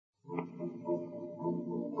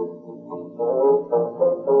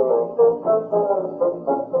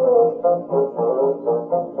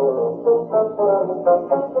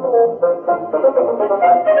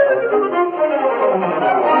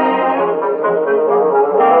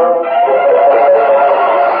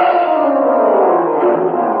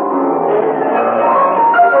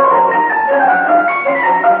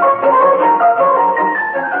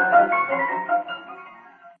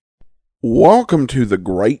Welcome to the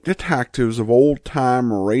Great Detectives of Old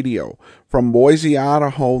Time Radio. From Boise,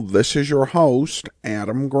 Idaho, this is your host,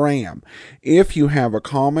 Adam Graham. If you have a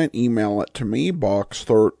comment, email it to me,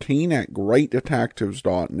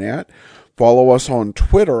 box13@greatdetectives.net. Follow us on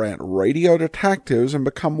Twitter @Radio Detectives and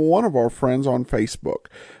become one of our friends on Facebook.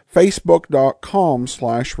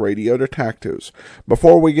 Facebook.com/Radio Detectives.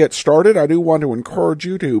 Before we get started, I do want to encourage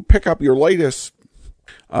you to pick up your latest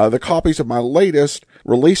the copies of my latest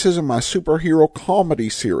releases in my superhero comedy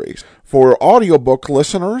series. For audiobook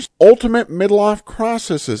listeners, Ultimate Midlife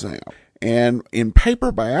Crisis is out. And in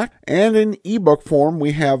paperback and in ebook form,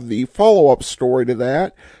 we have the follow-up story to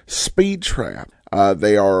that, Speed Trap.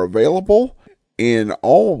 They are available in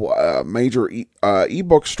all major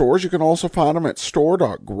ebook stores. You can also find them at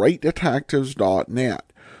store.greatdetectives.net.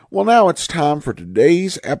 Well, now it's time for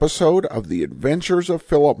today's episode of The Adventures of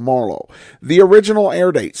Philip Marlowe. The original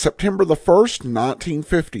air date, September the 1st,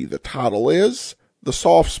 1950. The title is The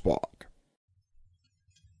Soft Spot.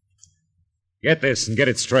 Get this and get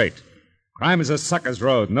it straight. Crime is a sucker's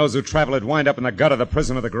road, and those who travel it wind up in the gut of the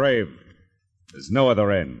prison of the grave. There's no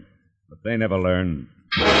other end, but they never learn.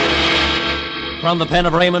 From the pen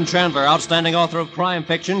of Raymond Chandler, outstanding author of crime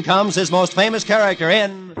fiction, comes his most famous character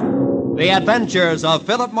in The Adventures of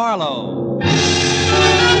Philip Marlowe.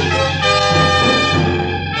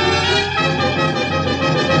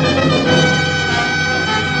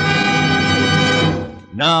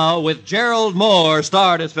 Now, with Gerald Moore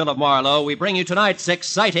starred as Philip Marlowe, we bring you tonight's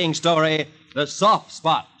exciting story, The Soft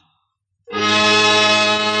Spot.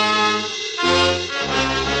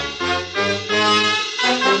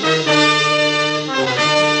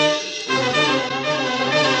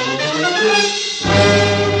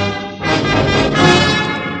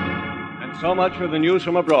 So much for the news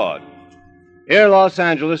from abroad. Here in Los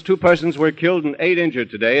Angeles, 2 persons were killed and 8 injured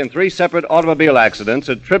today in 3 separate automobile accidents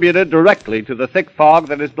attributed directly to the thick fog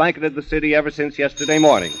that has blanketed the city ever since yesterday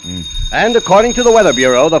morning. And according to the Weather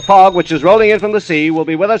Bureau, the fog which is rolling in from the sea will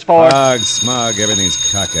be with us for... Fog, smog,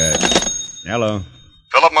 everything's cockeyed. Hello.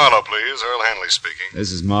 Philip Marlowe, please. Earl Hanley speaking.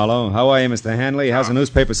 This is Marlowe. How are you, Mr. Hanley? How's the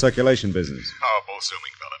newspaper circulation business? Oh, both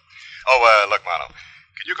zooming, Philip. Oh, look, Marlowe.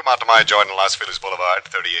 Can you come out to my joint in Los Feliz Boulevard,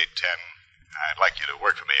 3810? I'd like you to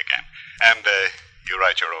work for me again. And you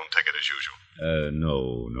write your own ticket as usual.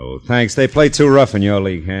 No. Thanks. They play too rough in your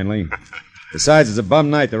league, Hanley. Besides, it's a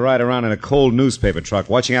bum night to ride around in a cold newspaper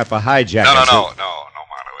truck watching out for hijackers. No, Marlowe.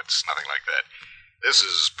 It's nothing like that. This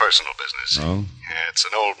is personal business. Oh? Yeah, it's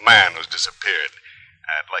an old man who's disappeared.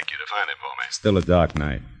 I'd like you to find him for me. Still a dark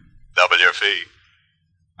night. Double your fee.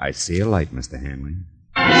 I see a light, Mr. Hanley.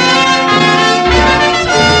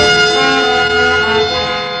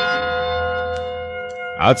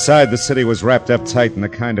 Outside, the city was wrapped up tight in the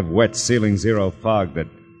kind of wet ceiling zero fog that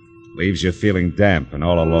leaves you feeling damp and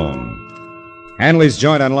all alone. Hanley's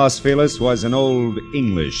joint on Los Feliz was an old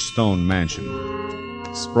English stone mansion,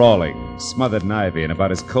 sprawling, smothered in ivy, and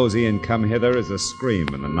about as cozy and come-hither as a scream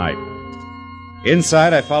in the night.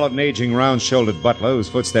 Inside, I followed an aging, round-shouldered butler whose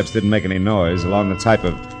footsteps didn't make any noise along the type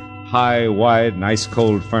of high, wide, and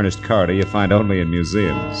ice-cold furnished corridor you find only in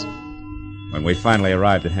museums. When we finally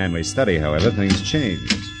arrived at Hanley's study, however, things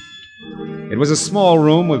changed. It was a small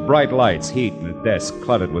room with bright lights, heat, and a desk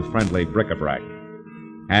cluttered with friendly bric-a-brac.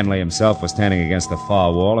 Hanley himself was standing against the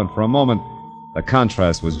far wall, and for a moment, the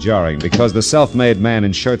contrast was jarring because the self-made man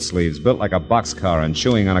in shirt sleeves, built like a boxcar and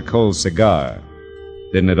chewing on a cold cigar,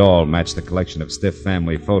 didn't at all match the collection of stiff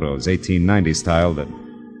family photos, 1890 style, that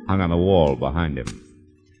hung on the wall behind him.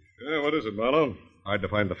 What is it, Marlowe? Hard to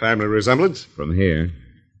find the family resemblance? From here...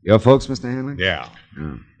 Your folks, Mr. Hanley? Yeah.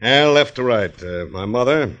 Oh. And left to right. My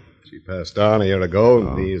mother, she passed on a year ago.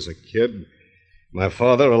 Me as a kid. My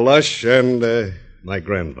father, a lush, and my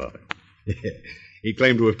grandfather. He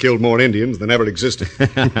claimed to have killed more Indians than ever existed.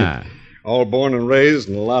 All born and raised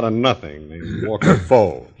in a lot of nothing. They walked a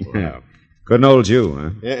foe. Couldn't hold you, huh?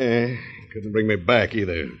 Couldn't bring me back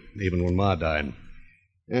either, even when Ma died.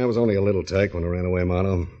 I was only a little tyke when I ran away,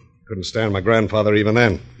 Marlowe. Couldn't stand my grandfather even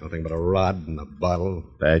then. Nothing but a rod and a bottle.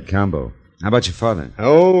 Bad combo. How about your father?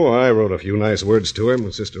 Oh, I wrote a few nice words to him.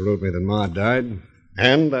 My sister wrote me that Ma died.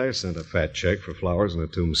 And I sent a fat check for flowers and a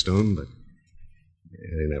tombstone, but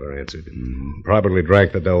he never answered. Probably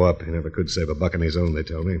drank the dough up. He never could save a buck on his own, they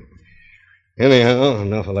tell me. Anyhow,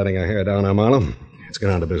 enough of letting our hair down now, Marlowe. Let's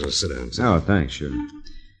get on to business. Sit down. Oh, thanks, sure.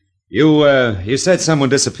 You said someone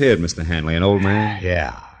disappeared, Mr. Hanley, an old man?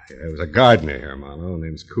 Yeah. There was a gardener here, Marlowe.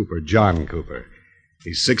 Name's Cooper, John Cooper.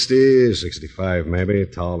 He's 60, 65 maybe,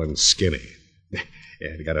 tall and skinny.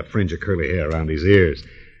 Yeah, he got a fringe of curly hair around his ears.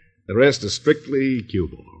 The rest is strictly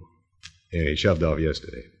cubal. Yeah, he shoved off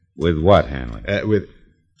yesterday. With what, Hanley?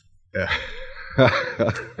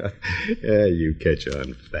 Yeah, you catch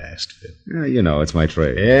on fast, Phil. Yeah, you know, it's my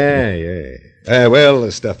trade. Yeah. Well,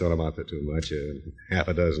 the stuff don't amount to too much. Half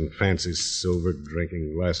a dozen fancy silver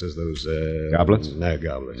drinking glasses, those... Goblets? No,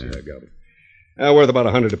 goblets, yeah goblets. Worth about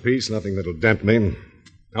 100 apiece, nothing that'll dent me.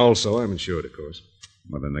 Also, I'm insured, of course.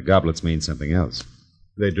 Well, then the goblets mean something else.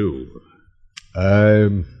 They do.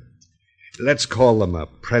 Let's call them a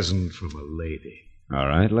present from a lady. All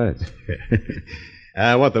right, let's.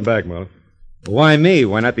 I want them back, Marlowe. Why me?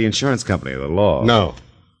 Why not the insurance company or the law? No.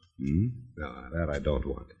 Hmm? No, that I don't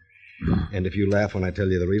want. And if you laugh when I tell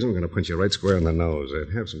you the reason, I'm going to punch you right square in the nose.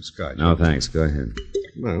 Have some scotch. No, thanks. Go ahead.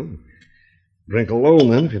 Well, drink alone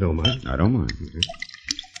then, if you don't mind. I don't mind.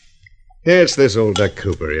 Yeah, it's this old Duck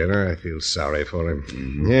Cooper, you know. I feel sorry for him.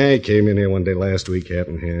 Mm-hmm. Yeah, he came in here one day last week, hat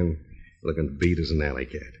in hand, looking beat as an alley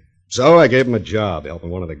cat. So I gave him a job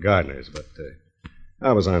helping one of the gardeners, but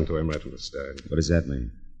I was on to him right from the start. What does that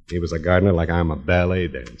mean? He was a gardener like I'm a ballet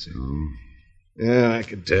dancer. Oh. Yeah, I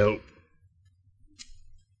could tell.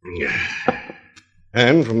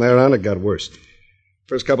 And from there on, it got worse.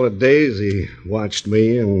 First couple of days, he watched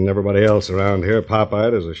me and everybody else around here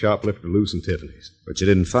pop-eyed as a shoplifter loose in Tiffany's. But you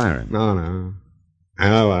didn't fire him. No.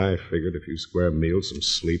 Well, I figured a few square meals, some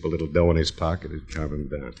sleep, a little dough in his pocket would calm him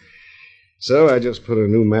down. So I just put a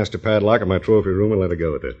new master padlock in my trophy room and let it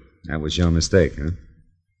go with it. That was your mistake, huh?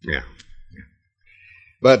 Yeah.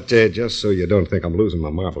 But just so you don't think I'm losing my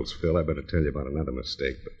marbles, Phil, I better tell you about another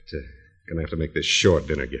mistake. But gonna have to make this short,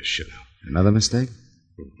 dinner guest you know. Another mistake?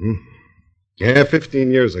 Mm-hmm. Yeah,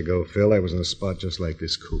 15 years ago, Phil, I was in a spot just like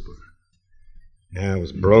this Cooper. I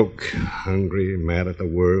was broke, hungry, mad at the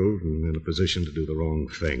world, and in a position to do the wrong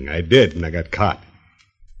thing. I did, and I got caught.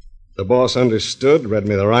 The boss understood, read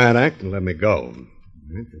me the riot act, and let me go.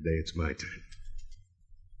 And today it's my turn.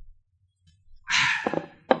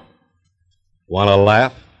 Want to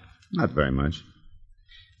laugh? Not very much.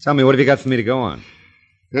 Tell me, what have you got for me to go on?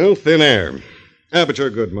 Well, thin air. But you're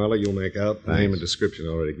good, Marlowe. You'll make out. Thanks. Name and description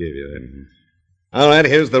I already gave you that. All right,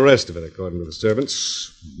 here's the rest of it, according to the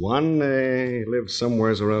servants. One, lived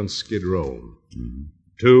somewheres around Skid Row. Mm-hmm.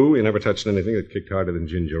 Two, he never touched anything that kicked harder than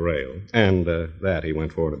ginger ale. And that he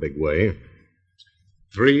went for in a big way.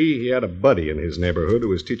 Three, he had a buddy in his neighborhood who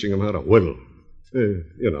was teaching him how to whittle.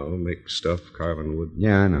 Make stuff, carving wood.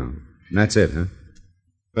 Yeah, I know. And that's it, huh?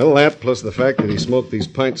 Well, that plus the fact that he smoked these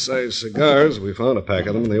pint-sized cigars, we found a pack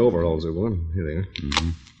of them in the overalls of one. Here they are. Mm-hmm.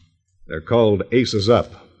 They're called Aces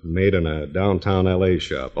Up, made in a downtown L.A.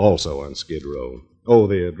 shop, also on Skid Row. Oh,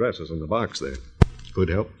 the address is in the box there. Could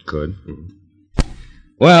help. Could. Mm-hmm.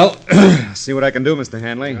 Well, see what I can do, Mr.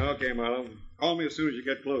 Hanley. Okay, Marlowe. Call me as soon as you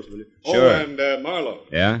get close, will you? Sure. Oh, and Marlowe.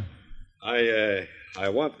 Yeah? I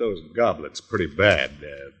want those goblets pretty bad,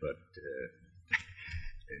 but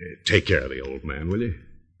take care of the old man, will you?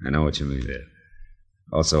 I know what you mean. Yeah.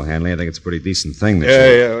 Also, Hanley, I think it's a pretty decent thing that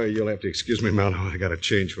Yeah, you'll have to excuse me, Marlowe. I got to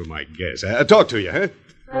change for my guess. Talk to you, huh?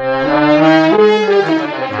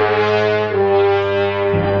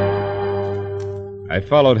 I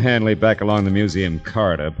followed Hanley back along the museum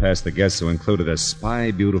corridor, past the guests who included a spy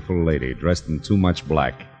beautiful lady dressed in too much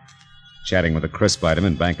black, chatting with a crisp item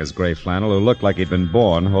in banker's gray flannel who looked like he'd been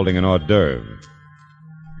born holding an hors d'oeuvre.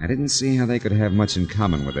 I didn't see how they could have much in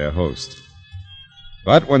common with their host.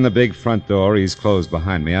 But when the big front door eased closed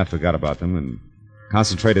behind me, I forgot about them and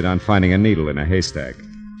concentrated on finding a needle in a haystack.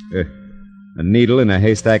 A needle in a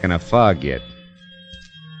haystack in a fog yet.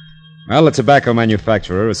 Well, the tobacco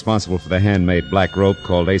manufacturer responsible for the handmade black rope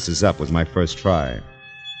called Aces Up was my first try.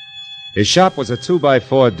 His shop was a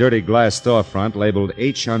 2x4 dirty glass storefront labeled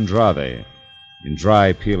H. Andrade in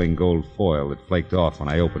dry, peeling gold foil that flaked off when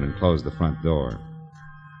I opened and closed the front door.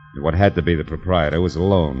 And what had to be the proprietor was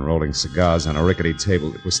alone, rolling cigars on a rickety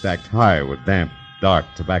table that was stacked high with damp, dark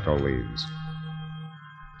tobacco leaves.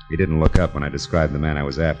 He didn't look up when I described the man I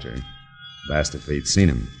was after. Asked if he'd seen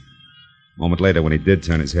him. A moment later, when he did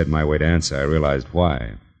turn his head my way to answer, I realized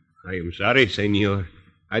why. I am sorry, senor.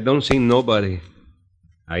 I don't see nobody.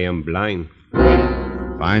 I am blind.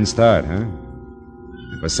 Fine start, huh?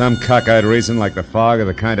 And for some cockeyed reason, like the fog or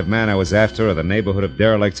the kind of man I was after or the neighborhood of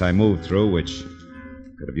derelicts I moved through, which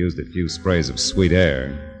could have used a few sprays of sweet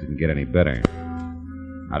air, didn't get any better.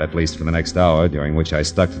 Not at least for the next hour, during which I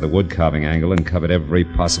stuck to the wood carving angle and covered every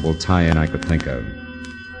possible tie-in I could think of,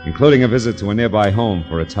 including a visit to a nearby home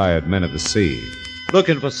for retired men of the sea.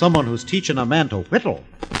 Looking for someone who's teaching a man to whittle.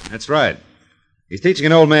 That's right. He's teaching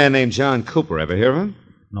an old man named John Cooper. Ever hear of him?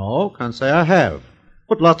 No, can't say I have.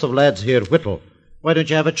 But lots of lads here whittle. Why don't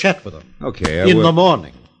you have a chat with them? Okay, In the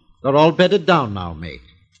morning. They're all bedded down now, mate.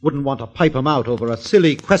 Wouldn't want to pipe 'em out over a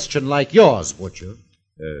silly question like yours, would you?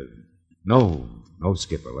 No, No,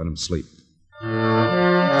 Skipper, let him sleep.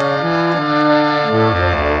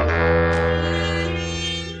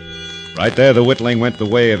 Right there, the whittling went the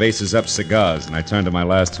way of Aces Up cigars, and I turned to my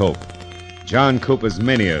last hope. John Cooper's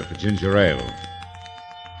mania for ginger ale.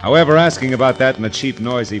 However, asking about that in the cheap,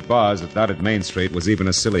 noisy bars that dotted Main Street was even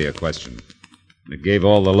a sillier question. It gave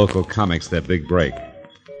all the local comics their big break.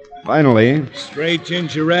 Finally... Straight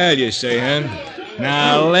ginger ale, you say, huh?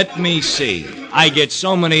 Now, let me see. I get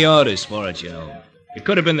so many orders for it, you know. It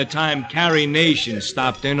could have been the time Carrie Nation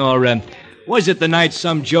stopped in, or was it the night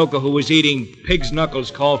some joker who was eating pig's knuckles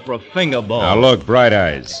called for a finger bowl? Now, look, Bright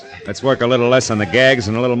Eyes. Let's work a little less on the gags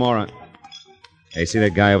and a little more on... Hey, see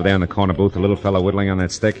that guy over there in the corner booth, the little fellow whittling on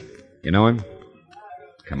that stick? You know him?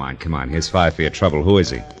 Come on. Here's 5 for your trouble. Who is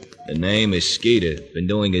he? The name is Skeeter. Been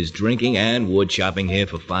doing his drinking and wood chopping here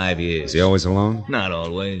for 5 years. Is he always alone? Not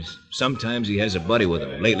always. Sometimes he has a buddy with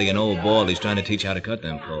him. Lately, an old bald he's trying to teach how to cut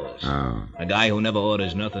them poles. Oh. A guy who never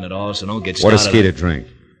orders nothing at all, so don't get started. What does Skeeter drink?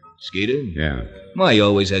 Skeeter? Yeah. Why, he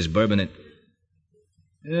always has bourbon and...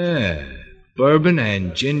 Yeah, bourbon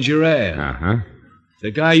and ginger ale. Uh-huh.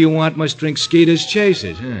 The guy you want must drink Skeeter's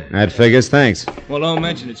Chasers, huh? That figures, thanks. Well, don't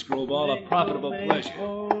mention it, Screwball. A profitable pleasure.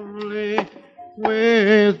 Only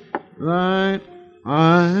with thine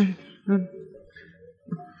eyes.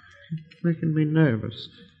 Making me nervous.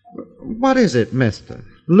 What is it, mister?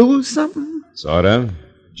 Lose something? Sort of.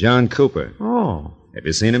 John Cooper. Oh. Have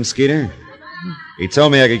you seen him, Skeeter? He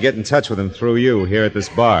told me I could get in touch with him through you here at this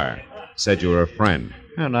bar. Said you were a friend.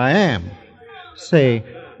 And I am. Say,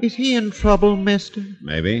 is he in trouble, mister?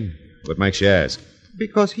 Maybe. What makes you ask?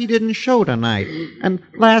 Because he didn't show tonight. And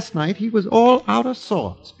last night he was all out of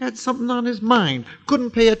sorts. Had something on his mind.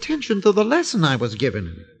 Couldn't pay attention to the lesson I was giving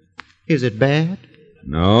him. Is it bad?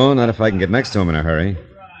 No, not if I can get next to him in a hurry.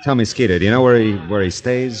 Tell me, Skeeter, do you know where he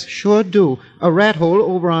stays? Sure do. A rat hole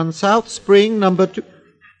over on South Spring, number 2.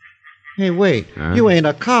 Hey, wait. Huh? You ain't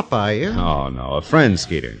a cop, are you? Oh, no. A friend,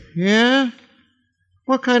 Skeeter. Yeah?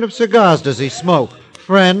 What kind of cigars does he smoke?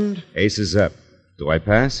 Friend? Aces Up. Do I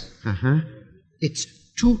pass? Uh-huh. It's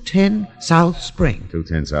 210 South Spring.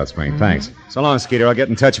 210 South Spring. Thanks. So long, Skeeter. I'll get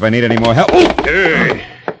in touch if I need any more help. Hey,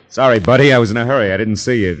 Sorry, buddy. I was in a hurry. I didn't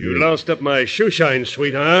see you. you lost up my shoe shine,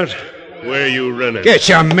 sweetheart. Where you running? Get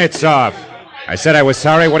your mitts off. I said I was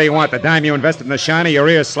sorry. What do you want? The dime you invested in the shiny, your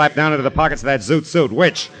ears slapped down into the pockets of that zoot suit.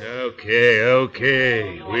 Which?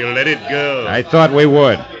 Okay. We'll let it go. I thought we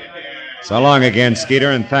would. So long again,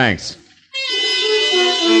 Skeeter, and thanks.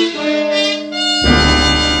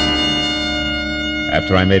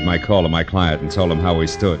 After I made my call to my client and told him how we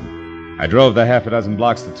stood, I drove the half a dozen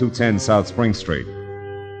blocks to 210 South Spring Street.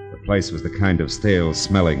 The place was the kind of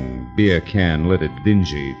stale-smelling, beer can-lidded,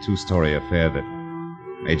 dingy, 2-story affair that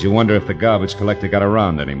made you wonder if the garbage collector got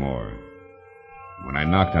around anymore. When I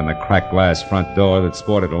knocked on the cracked glass front door that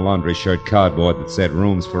sported a laundry shirt cardboard that said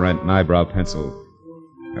rooms for rent and eyebrow pencil,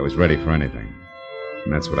 I was ready for anything.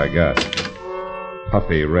 And that's what I got.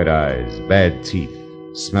 Puffy red eyes, bad teeth,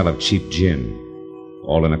 smell of cheap gin,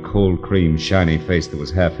 all in a cold cream, shiny face that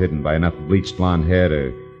was half hidden by enough bleached blonde hair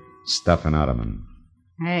to stuff an ottoman.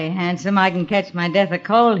 Hey, handsome, I can catch my death of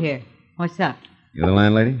cold here. What's up? You the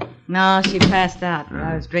landlady? No, she passed out, but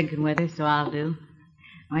I was drinking with her, so I'll do.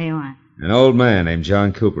 What do you want? An old man named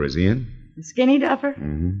John Cooper. Is he in? The skinny duffer?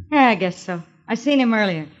 Mm-hmm. Yeah, I guess so. I seen him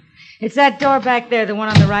earlier. It's that door back there, the one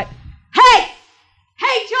on the right. Hey!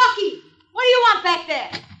 Hey, Jockey! What do you want back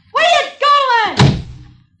there? Where you going?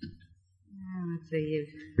 Oh, what's the use?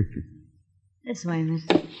 This way,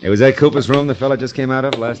 mister. Hey, was that Cooper's room the fella just came out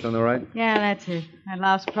of, last on the right? Yeah, that's it. That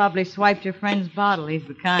louse probably swiped your friend's bottle. He's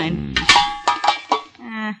the kind.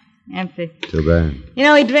 Empty. Too bad. You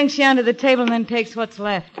know, he drinks you under the table and then takes what's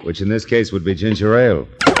left. Which in this case would be ginger ale.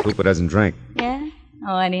 Cooper doesn't drink. Yeah?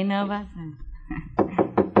 Oh, what do you know about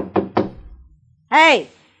that? Hey!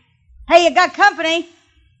 Hey, you got company?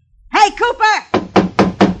 Hey, Cooper!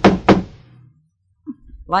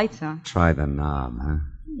 Lights on. Try the knob, huh?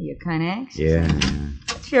 You're kind of anxious. Yeah.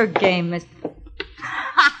 It's your game, mister.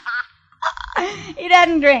 He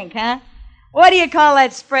doesn't drink, huh? What do you call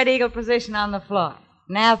that spread eagle position on the floor?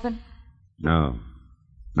 Napping? No.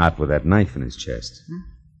 Not with that knife in his chest. Huh?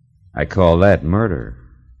 I call that murder.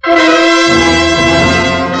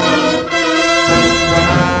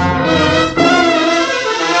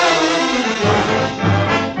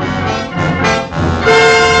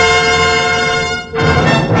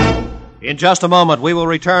 In just a moment, we will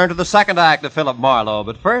return to the second act of Philip Marlowe.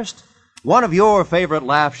 But first, one of your favorite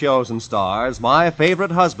laugh shows and stars, My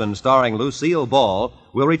Favorite Husband, starring Lucille Ball,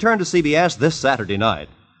 will return to CBS this Saturday night.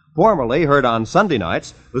 Formerly heard on Sunday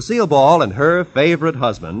nights, Lucille Ball and Her Favorite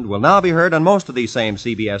Husband will now be heard on most of these same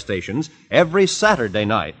CBS stations every Saturday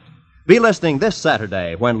night. Be listening this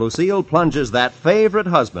Saturday when Lucille plunges that favorite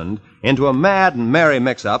husband into a mad and merry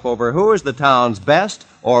mix-up over who is the town's best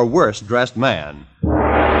or worst dressed man.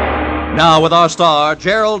 Now with our star,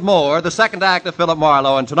 Gerald Moore, the second act of Philip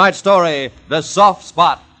Marlowe, and tonight's story, The Soft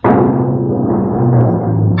Spot.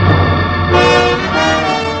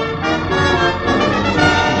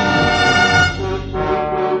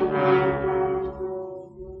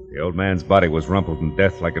 The old man's body was rumpled in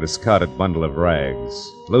death like a discarded bundle of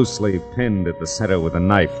rags, loosely pinned at the center with a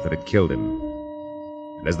knife that had killed him.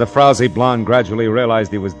 And as the frowsy blonde gradually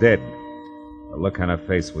realized he was dead, the look on her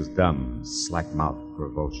face was dumb, slack-mouthed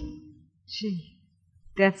revulsion. Gee,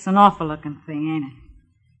 death's an awful-looking thing, ain't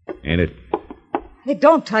it? Ain't it? Hey,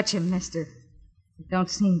 don't touch him, mister. It don't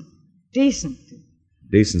seem decent.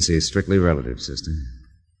 Decency is strictly relative, sister.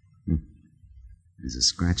 There's a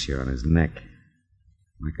scratch here on his neck,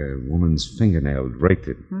 like a woman's fingernail raked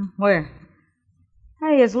it. Where?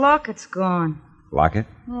 Hey, his locket's gone. Locket?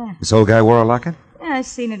 Yeah. This old guy wore a locket? Yeah, I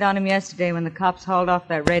seen it on him yesterday when the cops hauled off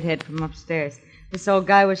that redhead from upstairs. This old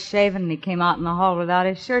guy was shaving, and he came out in the hall without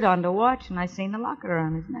his shirt on to watch, and I seen the locket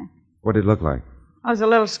around his neck. What did it look like? It was a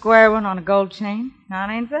little square one on a gold chain. Now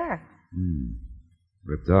it ain't there.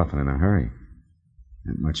 Ripped off and in a hurry.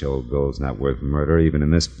 That much old gold's not worth murder, even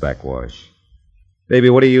in this backwash. Baby,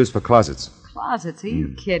 what do you use for closets? Closets? Are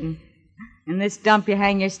you kidding? In this dump, you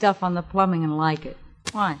hang your stuff on the plumbing and like it.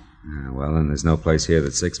 Why? Well, then there's no place here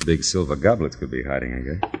that 6 big silver goblets could be hiding, I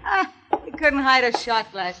guess. You couldn't hide a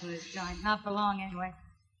shot glass in this joint. Not for long, anyway.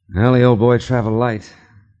 Well, the old boy traveled light.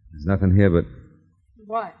 There's nothing here but...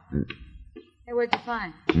 What? Hey, what'd you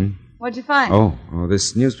find? What'd you find? Oh,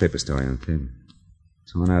 this newspaper story on the table.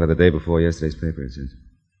 Torn out of the day before yesterday's paper, it says.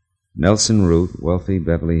 Nelson Root, wealthy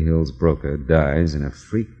Beverly Hills broker, dies in a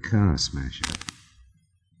freak car smash-up.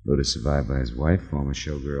 Root is survived by his wife, former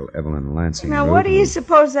showgirl Evelyn Lansing. Now, Root, what do you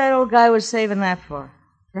suppose that old guy was saving that for?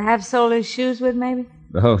 To have sold his shoes with, maybe?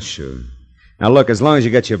 Oh, sure. Now, look, as long as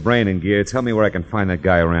you get your brain in gear, tell me where I can find that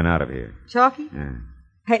guy who ran out of here. Chalky? Yeah.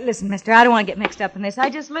 Hey, listen, mister, I don't want to get mixed up in this. I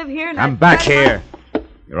just live here and I'm back here.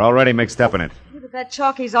 You're already mixed up in it. But that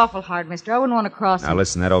Chalky's awful hard, mister. I wouldn't want to cross him. Now,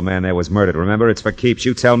 listen, that old man there was murdered. Remember, it's for keeps.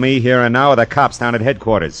 You tell me here and now or the cops down at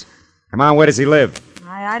headquarters. Come on, where does he live?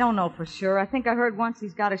 I don't know for sure. I think I heard once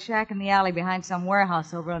he's got a shack in the alley behind some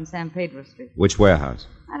warehouse over on San Pedro Street. Which warehouse?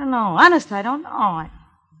 I don't know. Honest, I don't know.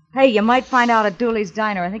 Hey, you might find out at Dooley's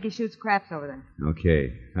Diner. I think he shoots craps over there.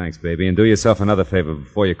 Okay. Thanks, baby. And do yourself another favor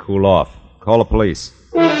before you cool off. Call the police.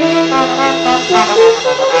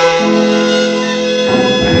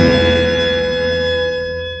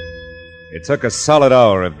 It took a solid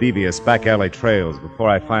hour of devious back alley trails before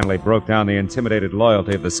I finally broke down the intimidated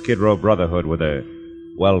loyalty of the Skid Row Brotherhood with a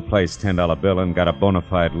well-placed $10 bill and got a bona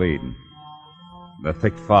fide lead. The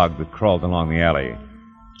thick fog that crawled along the alley.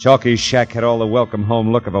 Chalky's shack had all the welcome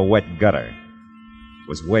home look of a wet gutter. It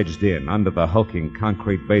was wedged in under the hulking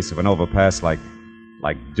concrete base of an overpass like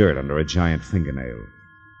dirt under a giant fingernail.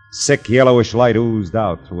 Sick yellowish light oozed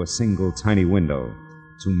out through a single tiny window,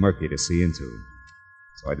 too murky to see into.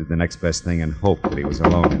 So I did the next best thing and hoped that he was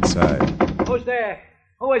alone inside. Who's there?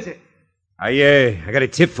 Who is it? I got a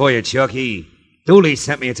tip for you, Chalky. Dooley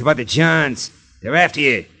sent me. It's about the Johns. They're after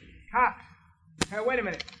you. Cops. Hey, wait a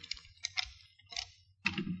minute.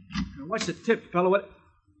 What's the tip, fella? What?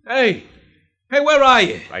 Hey, where are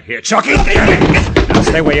you? Right here, Chalky. Now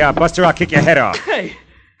stay where you are, Buster. I'll kick your head off. Hey,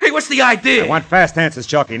 what's the idea? I want fast answers,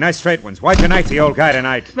 Chalky. Nice straight ones. Why'd you knife the old guy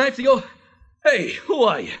tonight? Knife the old... Hey, who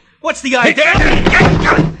are you? What's the idea?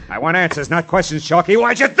 I want answers, not questions, Chalky.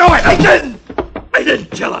 Why'd you do it? I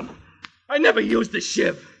didn't kill him. I never used the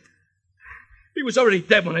shiv. He was already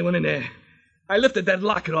dead when I went in there. I lifted that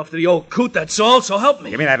locket off to the old coot, that's all, so help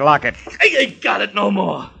me. Give me that locket. I ain't got it no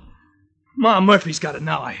more. Ma Murphy's got it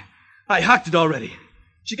now. I hocked it already.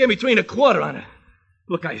 She gave me 3 1/4 on it.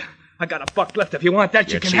 Look, I got a buck left. If you want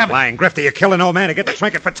that, you can have it. Lying grifter. You killed an old man to get the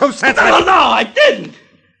trinket for 2 cents. No, I didn't.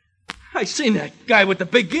 I seen that guy with the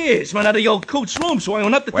big ears run out of the old coot's room, so I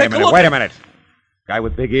went up to take a look. Wait a minute. Guy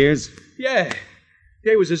with big ears? Yeah.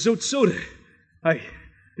 He was a zoot suitor. I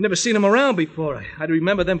never seen him around before. I'd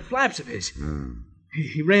remember them flaps of his.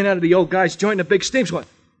 He ran out of the old guy's joint in a big steam squad.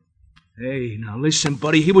 Hey, now listen,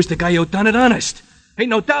 buddy. He was the guy who done it honest. Ain't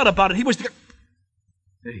no doubt about it. He was the...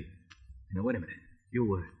 Hey, now wait a minute.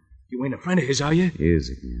 You ain't a friend of his, are you? He is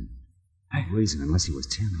again. No reason, unless he was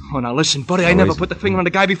 10. Oh, now listen, buddy. I never put the finger on the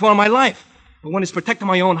guy before in my life. But when it's protecting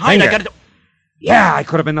my own hide, I gotta do... Yeah, I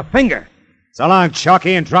could have been the finger. So long,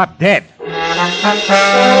 Chalky, and drop dead.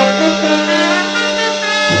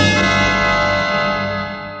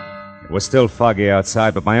 It was still foggy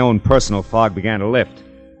outside, but my own personal fog began to lift.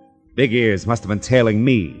 Big Ears must have been tailing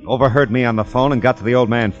me, overheard me on the phone, and got to the old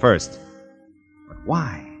man first. But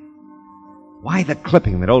why? Why the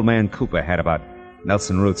clipping that old man Cooper had about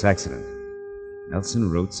Nelson Root's accident?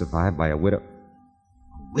 Nelson Root survived by a widow.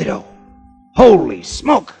 A widow? Holy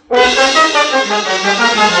smoke!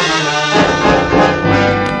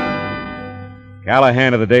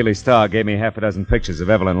 Callahan of the Daily Star gave me half a dozen pictures of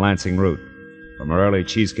Evelyn Lansing Root, from her early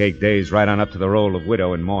cheesecake days right on up to the role of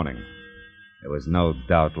widow in mourning. There was no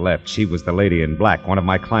doubt left. She was the lady in black, one of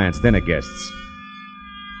my client's dinner guests.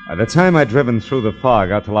 By the time I'd driven through the fog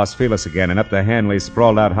out to Los Feliz again and up to Hanley's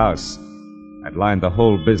sprawled-out house, I'd lined the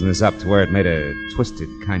whole business up to where it made a twisted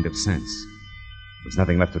kind of sense. There was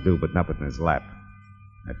nothing left to do but nub it in his lap.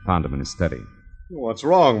 I'd found him in his study. What's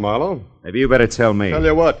wrong, Marlowe? Maybe you better tell me. Tell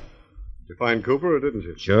you what. Did you find Cooper, or didn't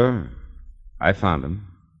you? Sure. I found him.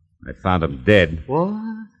 I found him dead. What?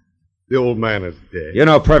 The old man is dead. You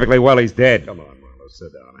know perfectly well he's dead. Come on, Marlowe,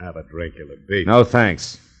 sit down. Have a drink, you'll beat. No,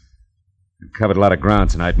 thanks. We've covered a lot of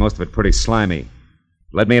ground tonight, most of it pretty slimy.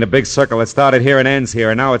 Led me in a big circle that started here and ends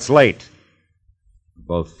here, and now it's late. We're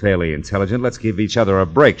both fairly intelligent. Let's give each other a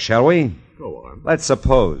break, shall we? Go on. Let's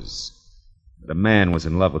suppose that a man was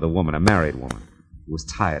in love with a woman, a married woman, who was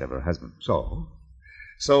tired of her husband.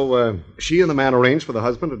 So, she and the man arranged for the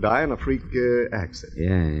husband to die in a freak accident.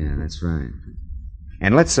 Yeah, that's right.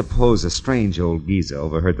 And let's suppose a strange old geezer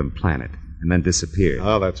overheard them plan it and then disappeared.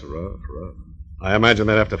 Oh, that's rough. I imagine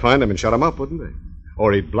they'd have to find him and shut him up, wouldn't they?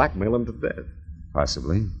 Or he'd blackmail him to death.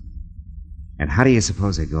 Possibly. And how do you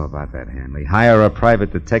suppose they'd go about that, Hanley? Hire a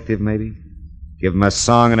private detective, maybe? Give him a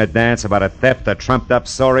song and a dance about a theft, a trumped-up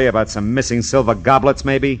story about some missing silver goblets,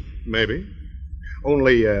 maybe? Maybe.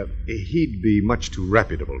 Only, he'd be much too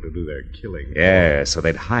reputable to do their killing. Yeah, so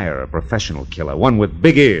they'd hire a professional killer, one with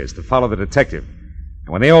big ears, to follow the detective.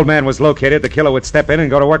 And when the old man was located, the killer would step in and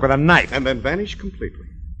go to work with a knife. And then vanish completely,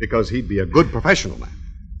 because he'd be a good professional man.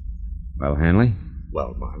 Well, Hanley?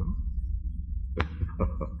 Well, Marlowe.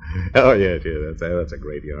 Oh, yeah, that's a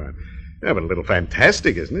great yarn. Yeah, but a little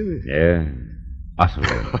fantastic, isn't it? Yeah, utterly.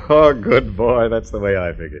 Oh, good boy. That's the way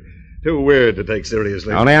I figure. Too weird to take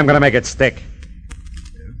seriously. Only I'm going to make it stick.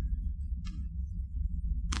 Yeah.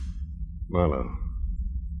 Marlowe,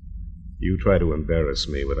 you try to embarrass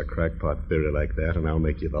me with a crackpot theory like that, and I'll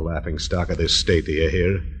make you the laughing stock of this state, do you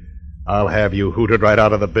hear? I'll have you hooted right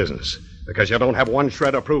out of the business. Because you don't have one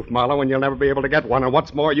shred of proof, Marlowe, and you'll never be able to get one. And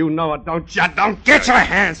what's more, you know it, don't you? Don't Get your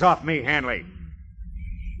hands off me, Hanley!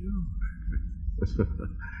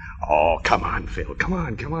 Oh, come on, Phil. Come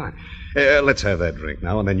on. Let's have that drink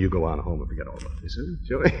now, and then you go on home and forget all about this,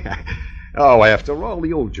 shall we? Oh, after all,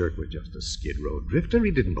 the old jerk was just a skid row drifter.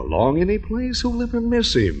 He didn't belong any place. Who'll ever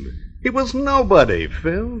miss him? He was nobody,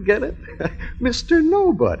 Phil. Get it? Mr.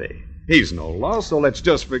 Nobody. He's no loss, so let's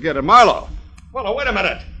just forget it. Marlowe, wait a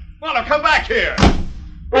minute. Marlowe, come back here.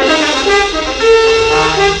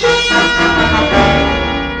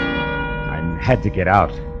 I had to get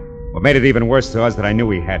out. What made it even worse to us that I knew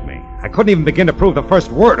he had me. I couldn't even begin to prove the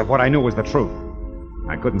first word of what I knew was the truth.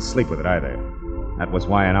 I couldn't sleep with it either. That was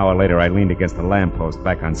why an hour later I leaned against the lamppost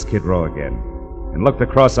back on Skid Row again and looked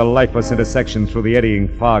across a lifeless intersection through the eddying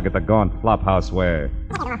fog at the gaunt flophouse where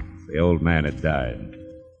the old man had died.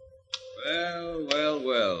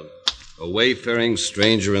 Well. A wayfaring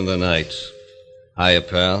stranger in the night. Hiya,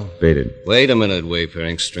 pal. Beat it. Wait a minute,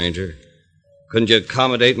 wayfaring stranger. Couldn't you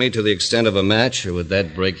accommodate me to the extent of a match, or would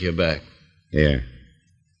that break your back? Here.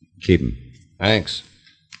 Keep him. Thanks.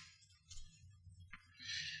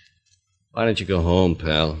 Why don't you go home,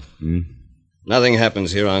 pal? Nothing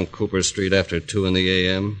happens here on Cooper Street after 2 in the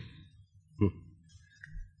a.m.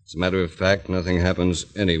 As a matter of fact, nothing happens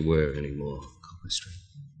anywhere anymore. Cooper Street.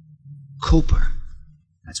 Cooper.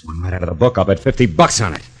 That's one right out of the book. I'll bet $50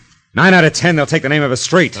 on it. 9 out of 10, they'll take the name of a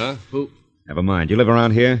street. Huh? Who? Never mind. You live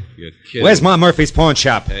around here? You're kidding. Where's Ma Murphy's pawn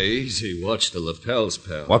shop? Hey, easy. Watch the lapels,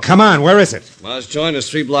 pal. Well, come on. Where is it? Ma's joint is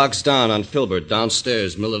 3 blocks down on Filbert,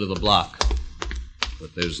 downstairs, middle of the block.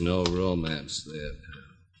 But there's no romance there, pal.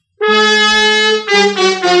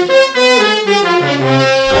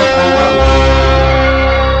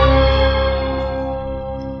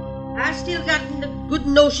 I still got the good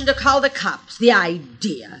notion to call the cops. The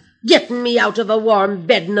idea. Getting me out of a warm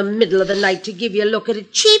bed in the middle of the night to give you a look at a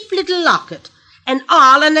cheap little locket. And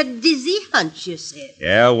all on a dizzy hunch, you said.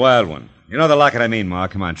 Yeah, a wild one. You know the locket I mean, Ma.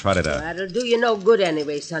 Come on, trot it out. That'll do you no good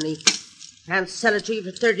anyway, sonny. Can't sell it to you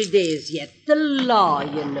for 30 days yet. The law,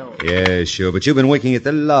 you know. Yeah, sure, but you've been winking at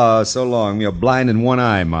the law so long, you're blind in one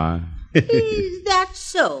eye, Ma. Is that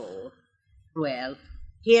so? Well,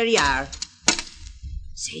 here you are.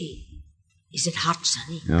 See, Is it hot,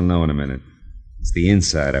 Sonny? I'll know in a minute. It's the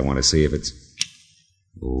inside I want to see if it's...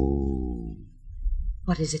 Oh.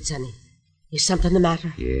 What is it, Sonny? Is something the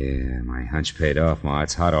matter? Yeah, my hunch paid off, Ma.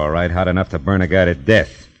 It's hot, all right. Hot enough to burn a guy to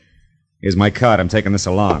death. Here's my card. I'm taking this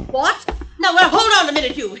along. What? Now, well, hold on a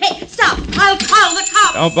minute, you. Hey, stop. I'll call the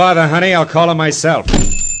cops. Don't bother, honey. I'll call him myself.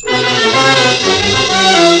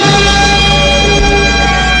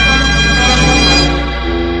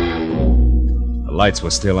 The lights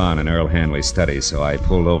were still on in Earl Hanley's study, so I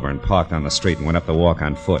pulled over and parked on the street and went up the walk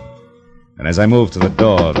on foot. And as I moved to the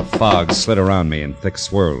door, the fog slid around me in thick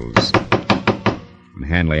swirls. When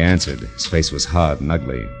Hanley answered, his face was hard and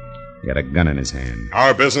ugly. He had a gun in his hand.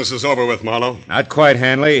 Our business is over with, Marlowe. Not quite,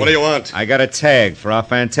 Hanley. What do you want? I got a tag for our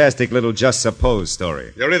fantastic little Just Suppose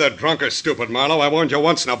story. You're either drunk or stupid, Marlowe. I warned you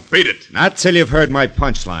once, now beat it. Not till you've heard my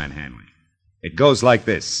punchline, Hanley. It goes like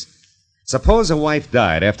this. Suppose a wife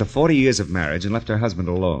died after 40 years of marriage and left her husband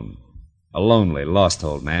alone. A lonely, lost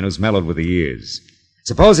old man who's mellowed with the years.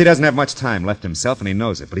 Suppose he doesn't have much time left himself and he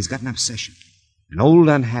knows it, but he's got an obsession. An old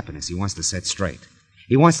unhappiness he wants to set straight.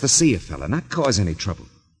 He wants to see a fella, not cause any trouble.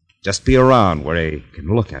 Just be around where he can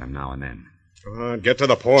look at him now and then. Come on, get to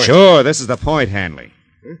the point. Sure, this is the point, Hanley.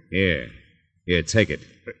 Here, take it.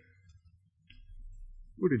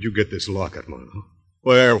 Where did you get this locket, Marlowe?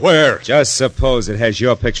 Where? Just suppose it has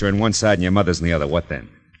your picture on one side and your mother's on the other. What then?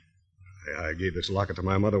 I gave this locket to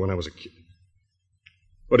my mother when I was a kid.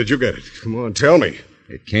 Where did you get it? Come on, tell me.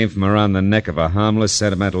 It came from around the neck of a harmless,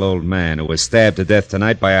 sentimental old man who was stabbed to death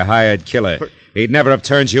tonight by a hired killer. He'd never have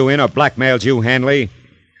turned you in or blackmailed you, Hanley,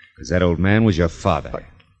 because that old man was your father.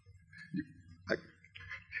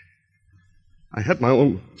 I had my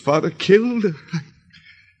own father killed.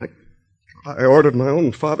 I ordered my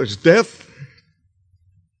own father's death.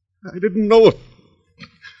 I didn't know it.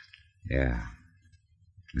 Yeah.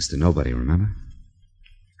 Mr. Nobody, remember?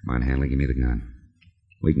 Come on, Hanley, give me the gun.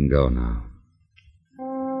 We can go now.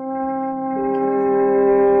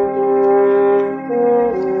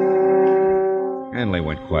 Hanley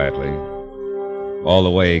went quietly. All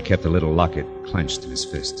the way, he kept the little locket clenched in his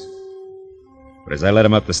fist. But as I led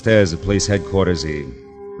him up the stairs at police headquarters, he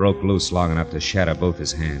broke loose long enough to shatter both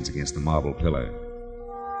his hands against the marble pillar.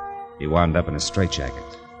 He wound up in a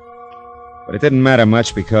straitjacket. But it didn't matter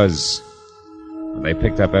much because when they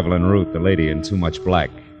picked up Evelyn Root, the lady in Too Much Black,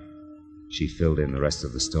 she filled in the rest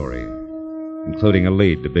of the story, including a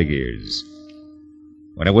lead to Big Ears.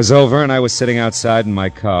 When it was over and I was sitting outside in my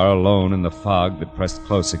car alone in the fog that pressed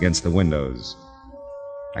close against the windows,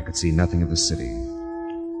 I could see nothing of the city.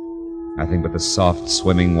 Nothing but the soft,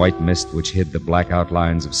 swimming white mist which hid the black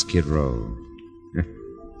outlines of Skid Row.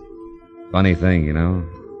 Funny thing, you know.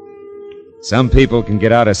 Some people can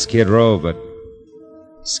get out of Skid Row, but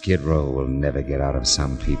Skid Row will never get out of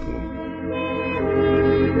some people.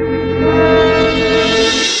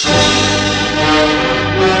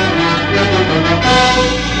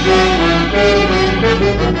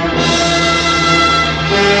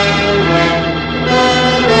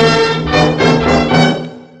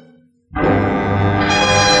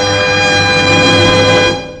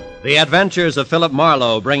 The Adventures of Philip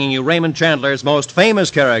Marlowe, bringing you Raymond Chandler's most famous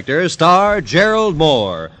characters, star Gerald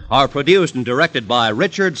Moore, are produced and directed by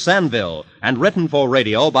Richard Sanville and written for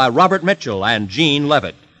radio by Robert Mitchell and Gene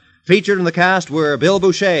Levitt. Featured in the cast were Bill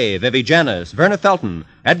Boucher, Vivi Janis, Verna Felton,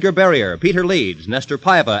 Edgar Barrier, Peter Leeds, Nestor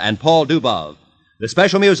Paiva, and Paul Dubov. The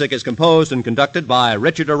special music is composed and conducted by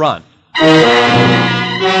Richard Arant.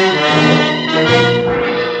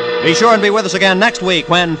 Be sure and be with us again next week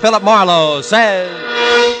when Philip Marlowe says...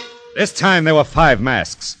 This time there were 5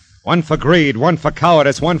 masks. One for greed, one for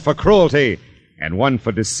cowardice, one for cruelty, and one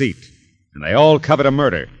for deceit. And they all covered a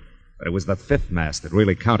murder. But it was the 5th mask that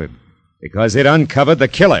really counted, because it uncovered the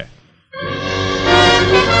killer.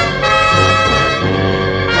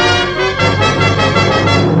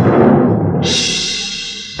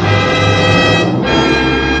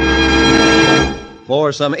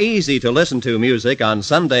 For some easy-to-listen-to music on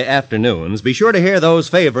Sunday afternoons, be sure to hear those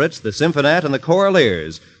favorites, the Symphonette and the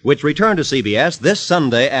Choraleers, which return to CBS this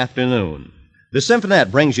Sunday afternoon. The Symphonette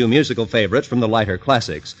brings you musical favorites from the lighter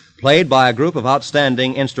classics, played by a group of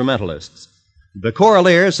outstanding instrumentalists. The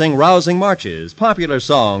Choraleers sing rousing marches, popular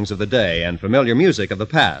songs of the day, and familiar music of the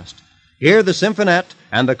past. Hear the Symphonette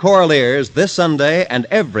and the Choraleers this Sunday and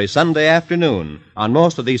every Sunday afternoon on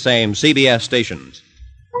most of these same CBS stations.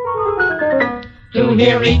 To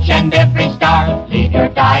hear each and every star, leave your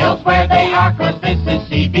dials where they are, 'cause this is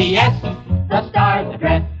CBS, the Star's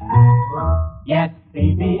address. Yes,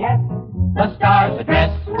 CBS, the Star's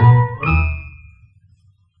address.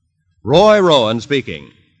 Roy Rowan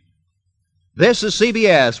speaking. This is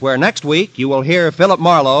CBS, where next week you will hear Philip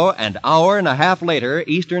Marlowe an hour and a half later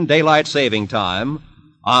Eastern Daylight Saving Time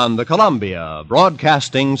on the Columbia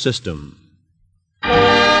Broadcasting System.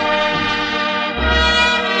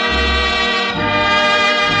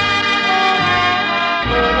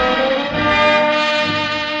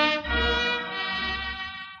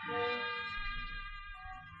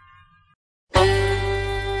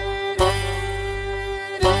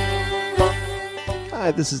 Hi,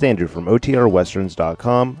 this is Andrew from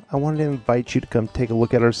OTRWesterns.com. I wanted to invite you to come take a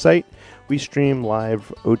look at our site. We stream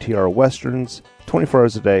live OTR Westerns 24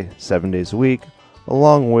 hours a day, 7 days a week,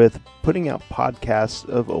 along with putting out podcasts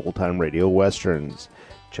of old-time radio westerns.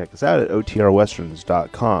 Check us out at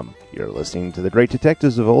OTRWesterns.com. You're listening to The Great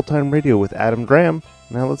Detectives of Old-Time Radio with Adam Graham.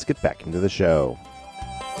 Now let's get back into the show.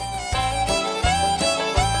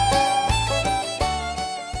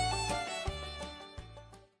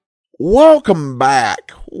 Welcome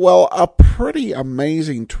back. Well, a pretty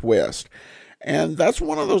amazing twist. And that's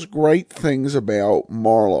one of those great things about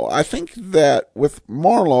Marlowe. I think that with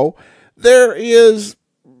Marlowe, there is,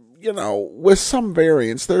 with some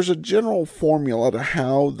variance, there's a general formula to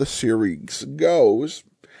how the series goes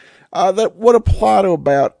that would apply to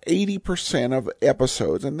about 80% of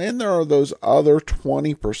episodes. And then there are those other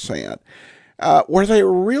 20% where they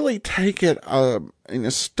really take it in a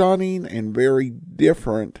stunning and very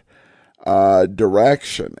different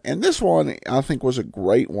direction. And this one, I think, was a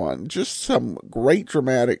great one. Just some great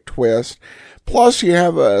dramatic twist. Plus, you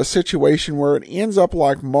have a situation where it ends up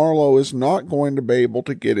like Marlowe is not going to be able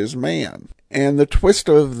to get his man. And the twist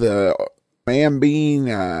of the man being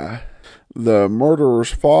the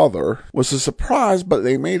murderer's father was a surprise, but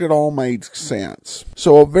they made it all make sense.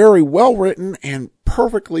 So a very well-written and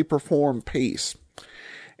perfectly performed piece.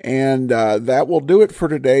 And that will do it for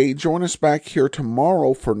today. Join us back here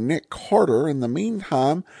tomorrow for Nick Carter. In the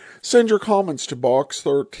meantime, send your comments to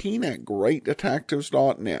box13 at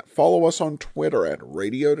greatdetectives.net. Follow us on Twitter at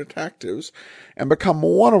Radio Detectives and become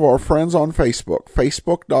one of our friends on Facebook,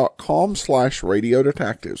 facebook.com/Radio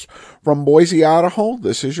Detectives. From Boise, Idaho,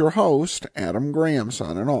 this is your host, Adam Graham,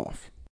 signing off.